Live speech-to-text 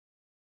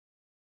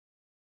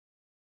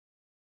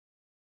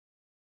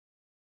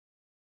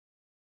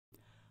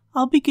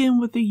I'll begin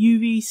with a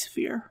UV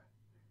sphere.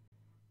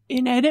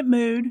 In edit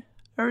mode,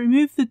 I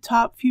remove the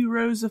top few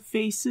rows of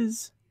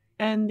faces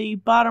and the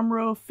bottom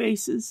row of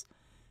faces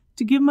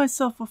to give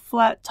myself a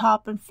flat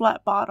top and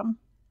flat bottom.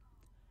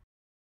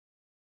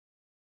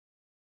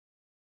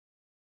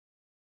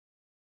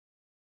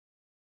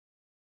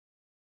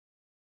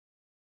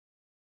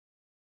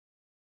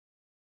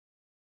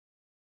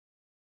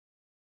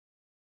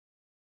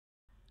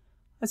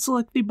 I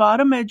select the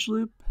bottom edge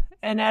loop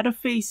and add a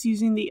face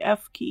using the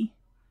F key.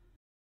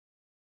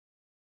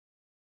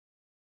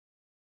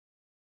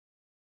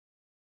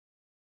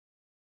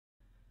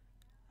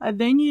 I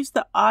then use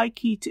the I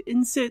key to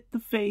inset the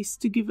face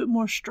to give it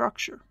more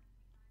structure.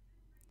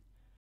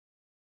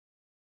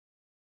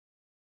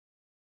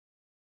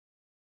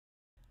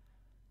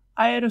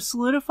 I add a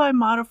solidify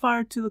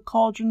modifier to the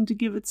cauldron to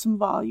give it some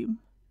volume.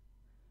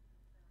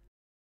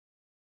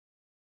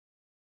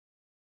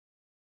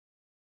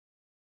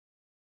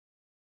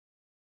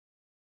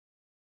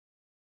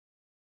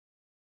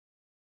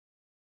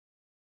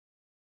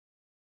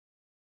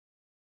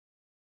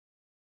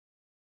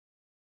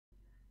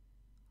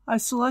 I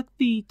select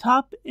the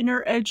top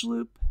inner edge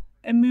loop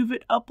and move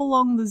it up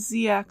along the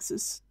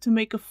Z-axis to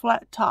make a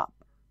flat top.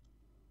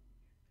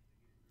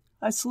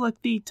 I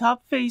select the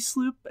top face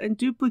loop and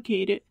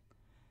duplicate it,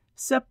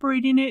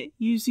 separating it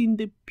using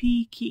the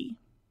P key.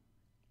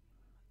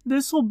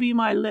 This will be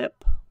my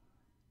lip.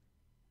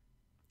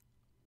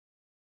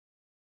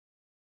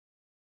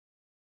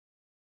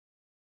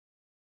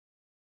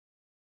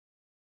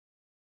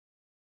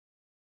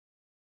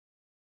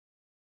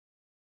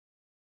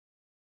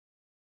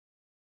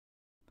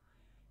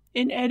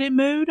 In edit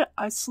mode,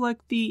 I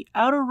select the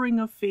outer ring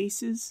of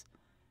faces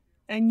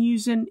and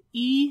using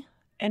E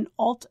and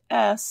Alt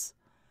S,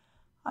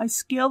 I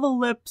scale the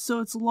lip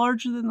so it's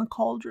larger than the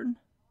cauldron.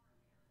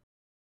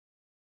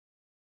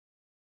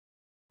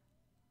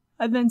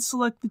 I then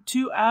select the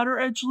two outer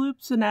edge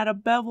loops and add a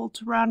bevel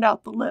to round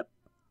out the lip.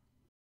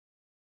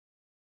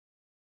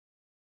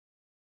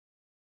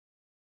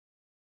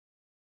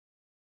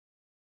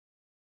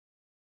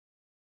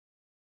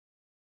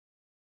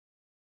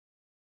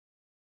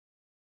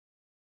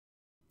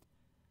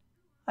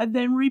 I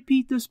then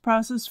repeat this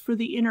process for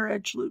the inner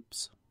edge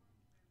loops.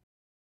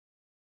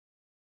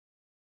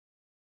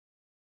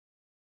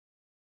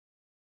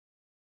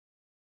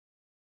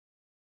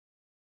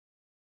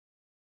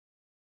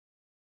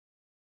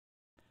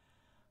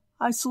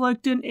 I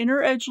select an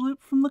inner edge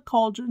loop from the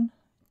cauldron,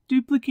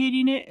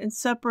 duplicating it and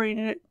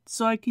separating it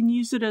so I can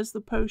use it as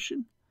the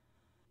potion.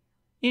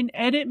 In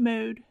edit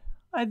mode,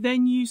 I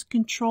then use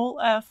Ctrl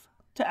F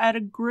to add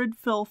a grid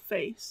fill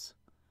face.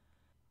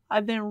 I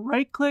then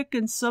right-click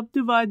and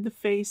subdivide the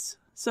face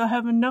so I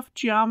have enough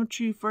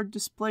geometry for a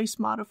displace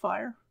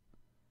modifier.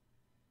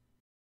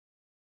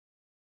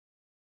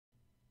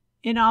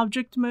 In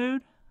object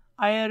mode,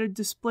 I add a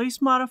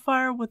displace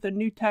modifier with a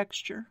new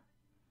texture.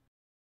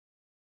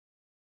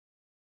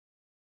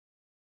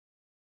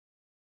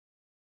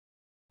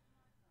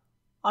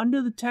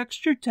 Under the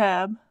Texture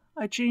tab,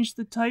 I change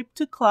the type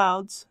to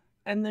Clouds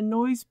and the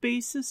noise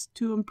basis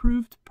to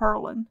Improved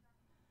Perlin.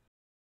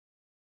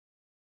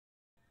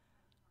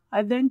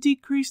 I then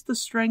decrease the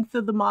strength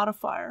of the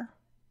modifier.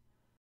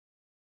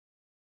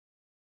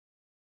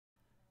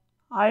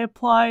 I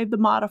apply the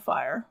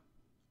modifier.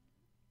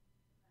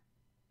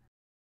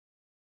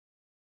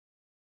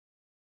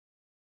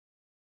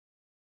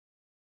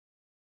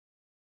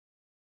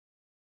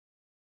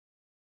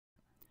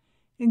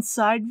 In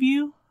side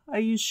view, I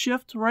use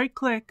Shift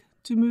right-click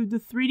to move the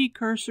 3D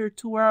cursor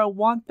to where I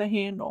want the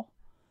handle.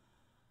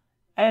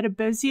 I add a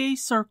Bezier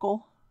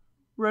circle,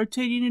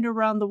 rotating it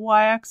around the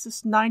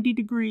y-axis 90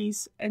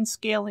 degrees and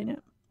scaling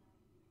it.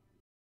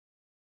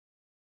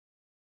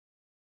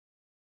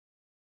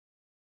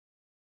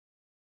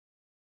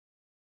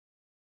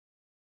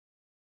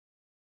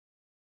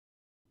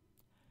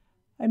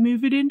 I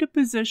move it into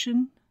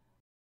position,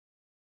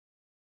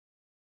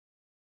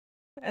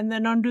 and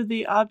then under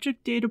the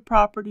Object Data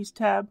Properties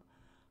tab,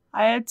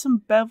 I add some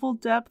bevel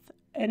depth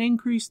and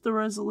increase the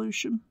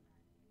resolution.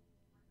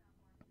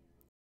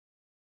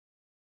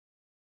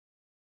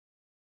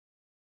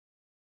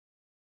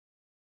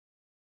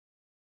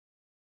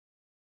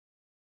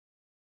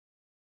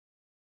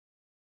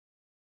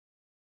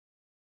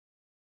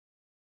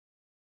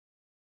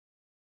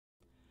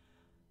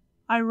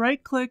 I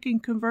right-click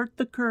and convert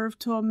the curve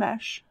to a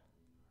mesh.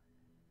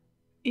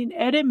 In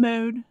edit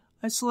mode,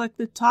 I select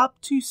the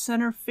top two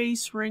center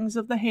face rings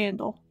of the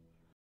handle.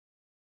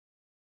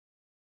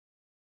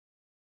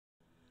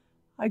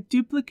 I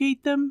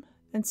duplicate them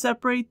and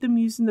separate them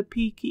using the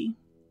P key.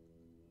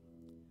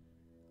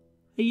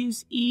 I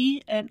use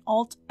E and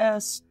Alt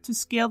S to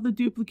scale the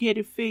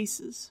duplicated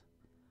faces.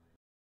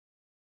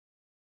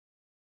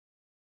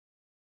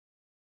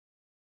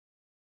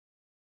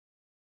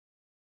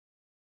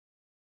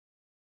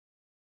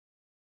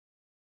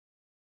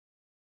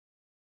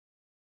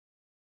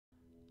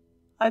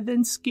 I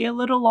then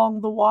scale it along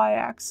the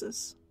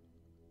y-axis.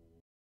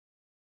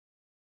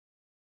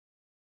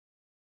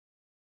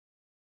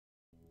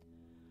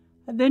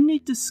 I then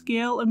need to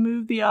scale and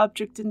move the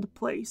object into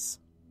place.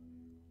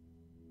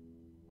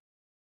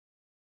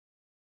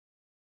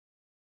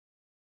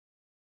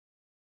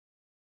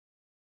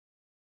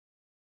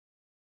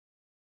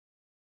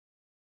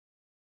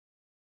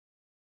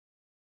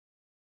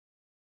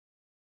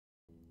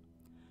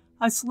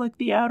 I select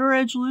the outer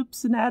edge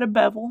loops and add a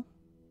bevel.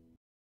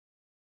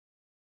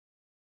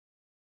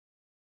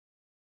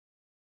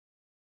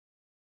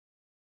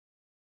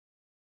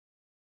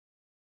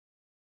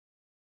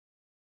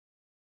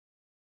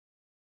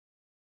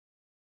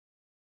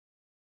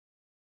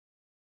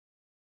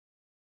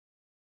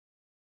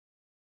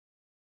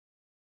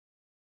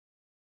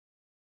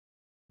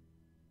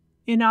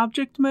 In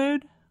object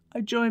mode,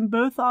 I join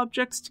both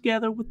objects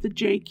together with the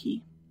J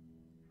key.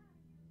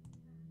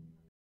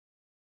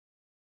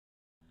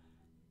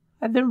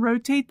 I then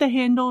rotate the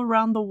handle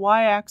around the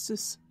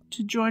Y-axis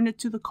to join it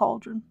to the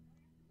cauldron.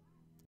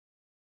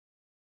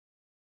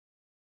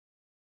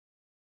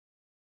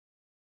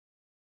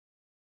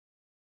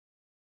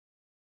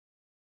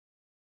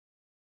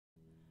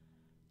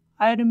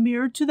 I add a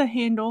mirror to the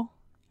handle,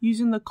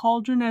 using the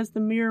cauldron as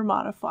the mirror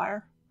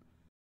modifier.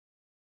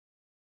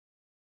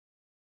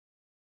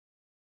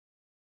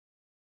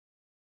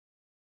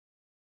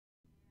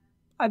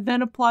 I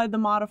then apply the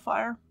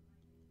modifier.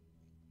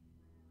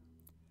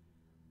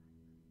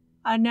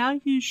 I now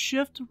use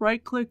Shift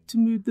right-click to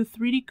move the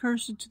 3D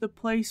cursor to the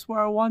place where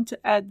I want to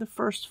add the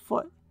first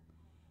foot.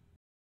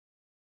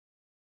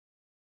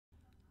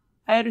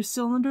 I add a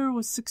cylinder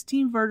with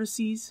 16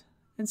 vertices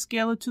and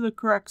scale it to the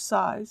correct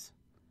size.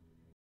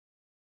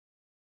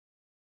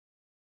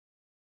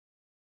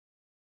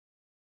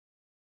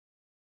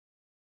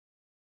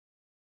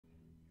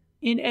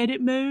 In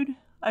edit mode,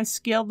 I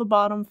scale the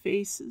bottom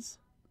faces.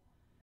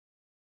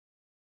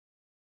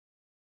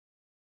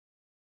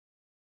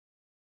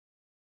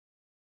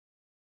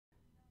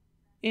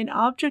 In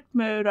object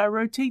mode, I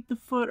rotate the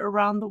foot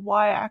around the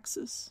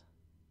Y-axis.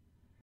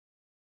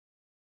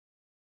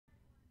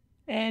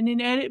 And in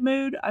edit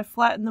mode, I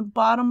flatten the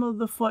bottom of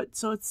the foot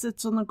so it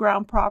sits on the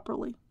ground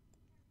properly.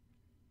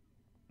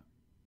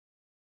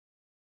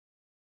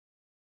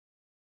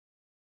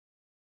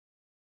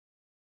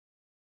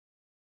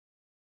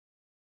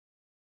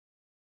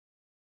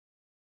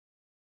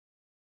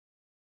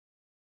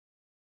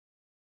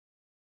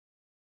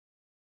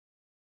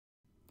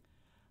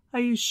 I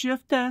use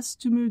Shift S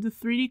to move the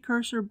 3D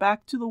cursor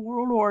back to the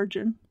world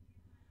origin.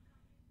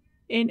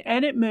 In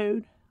edit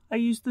mode, I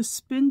use the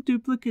Spin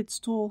Duplicates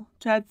tool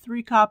to add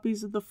 3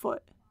 copies of the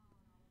foot.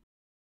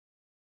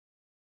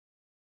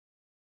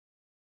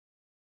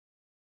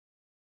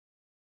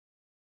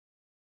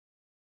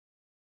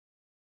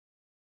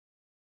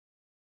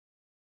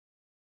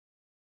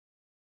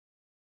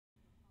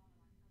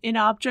 In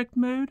object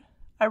mode,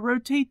 I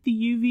rotate the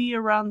UV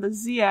around the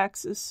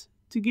Z-axis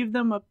to give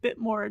them a bit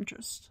more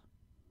interest.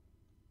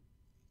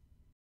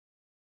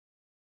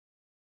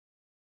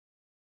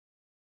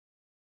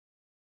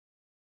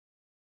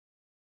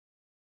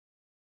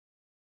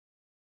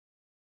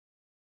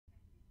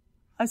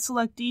 I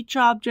select each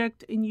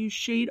object and use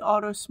Shade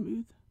Auto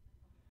Smooth.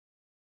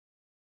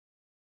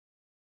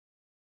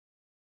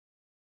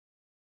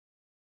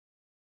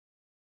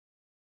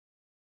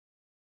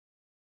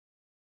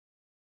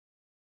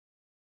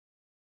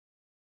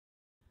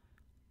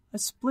 I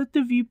split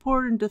the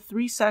viewport into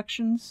 3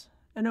 sections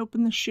and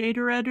open the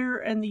shader editor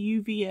and the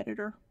UV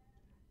editor.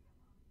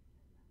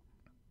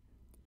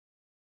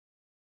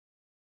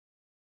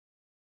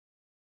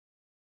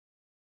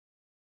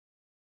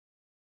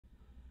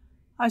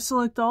 I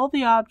select all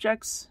the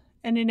objects,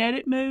 and in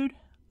edit mode,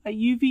 I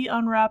UV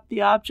unwrap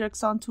the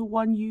objects onto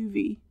one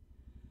UV.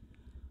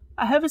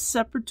 I have a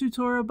separate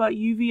tutorial about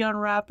UV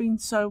unwrapping,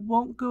 so I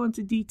won't go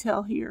into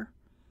detail here.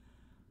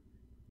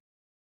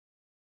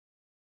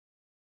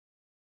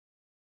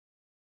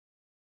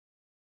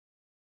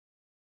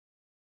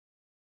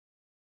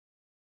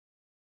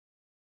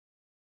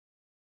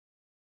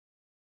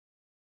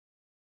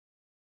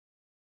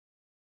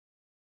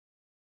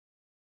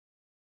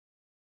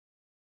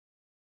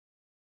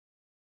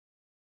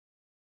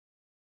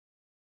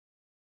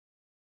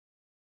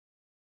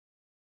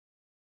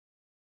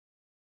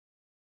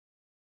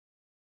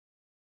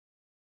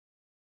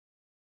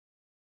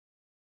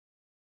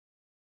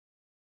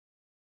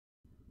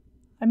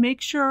 I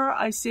make sure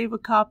I save a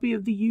copy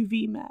of the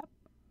UV map.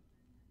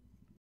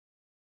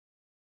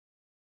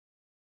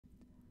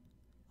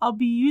 I'll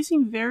be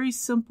using very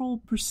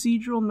simple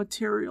procedural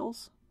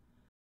materials.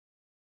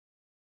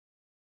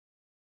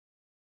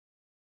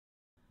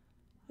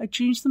 I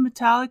change the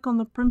metallic on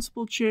the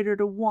principled shader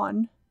to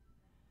 1.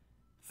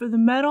 For the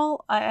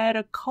metal, I add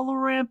a color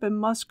ramp and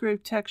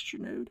Musgrave texture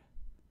node.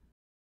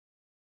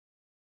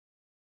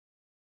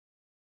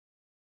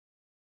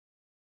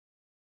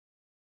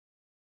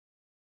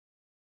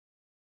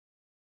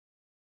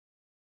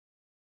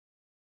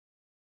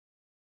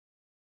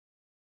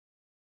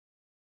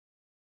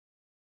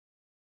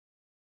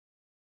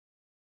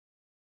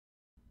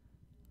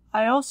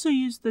 I also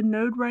use the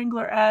Node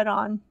Wrangler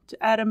add-on to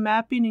add a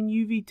mapping and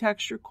UV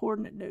texture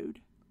coordinate node.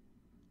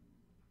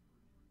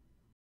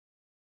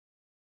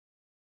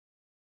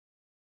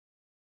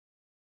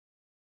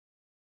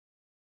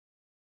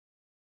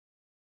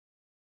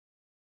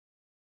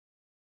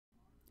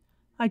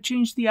 I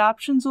change the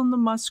options on the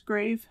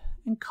Musgrave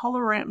and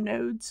color ramp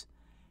nodes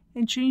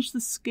and change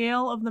the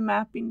scale of the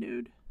mapping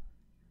node.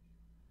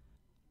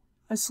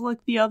 I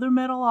select the other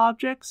metal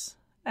objects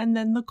and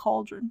then the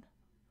cauldron.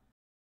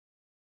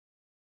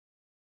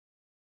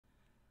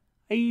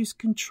 I use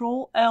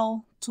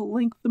Ctrl-L to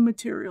link the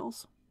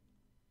materials.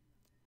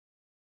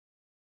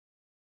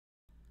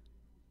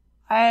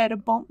 I add a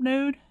bump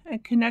node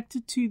and connect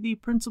it to the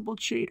principled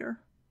shader.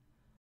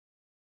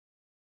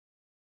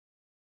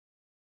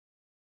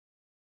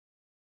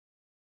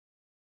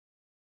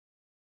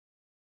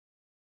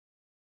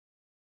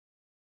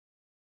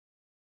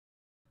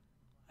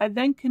 I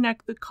then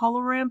connect the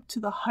color ramp to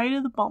the height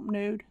of the bump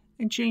node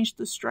and change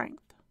the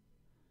strength.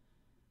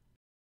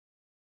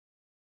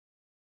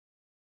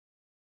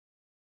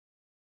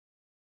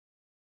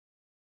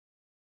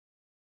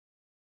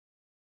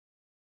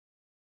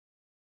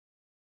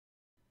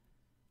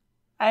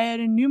 I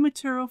add a new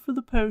material for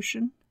the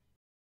potion.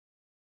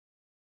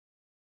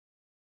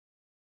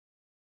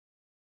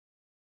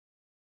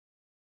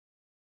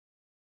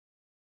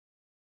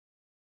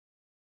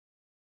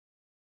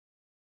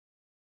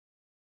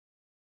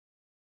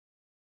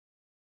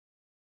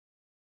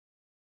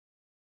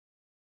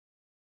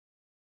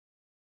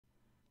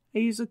 I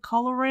use a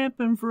color ramp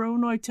and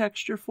Voronoi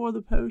texture for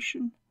the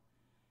potion.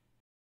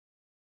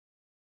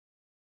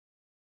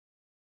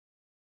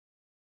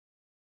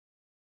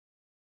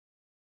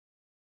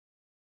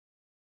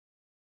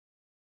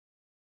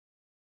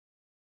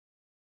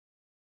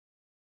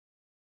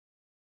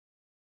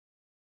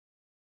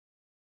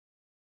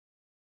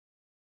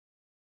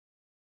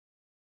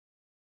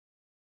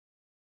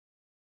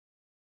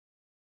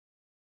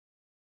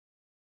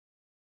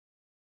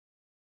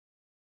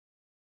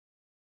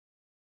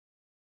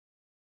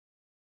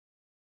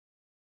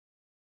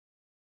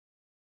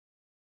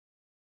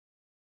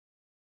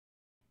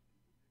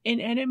 In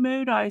edit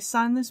mode, I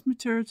assign this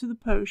material to the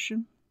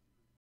potion.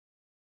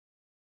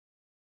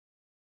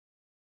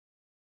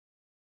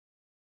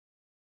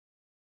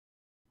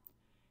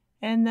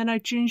 And then I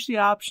change the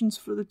options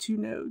for the two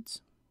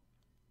nodes.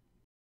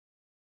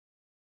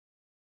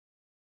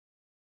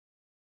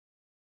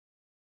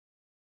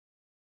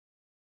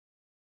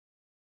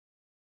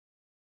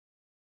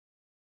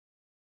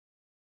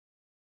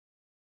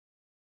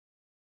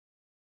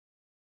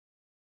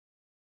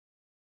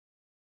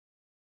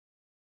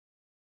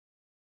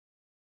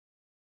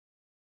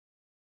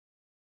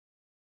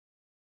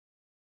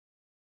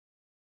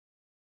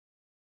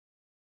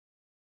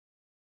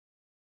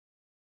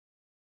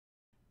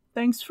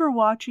 Thanks for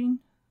watching.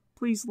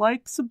 Please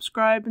like,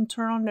 subscribe, and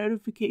turn on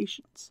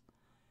notifications.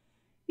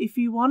 If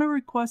you want to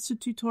request a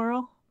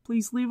tutorial,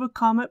 please leave a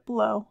comment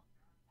below.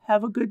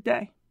 Have a good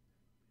day.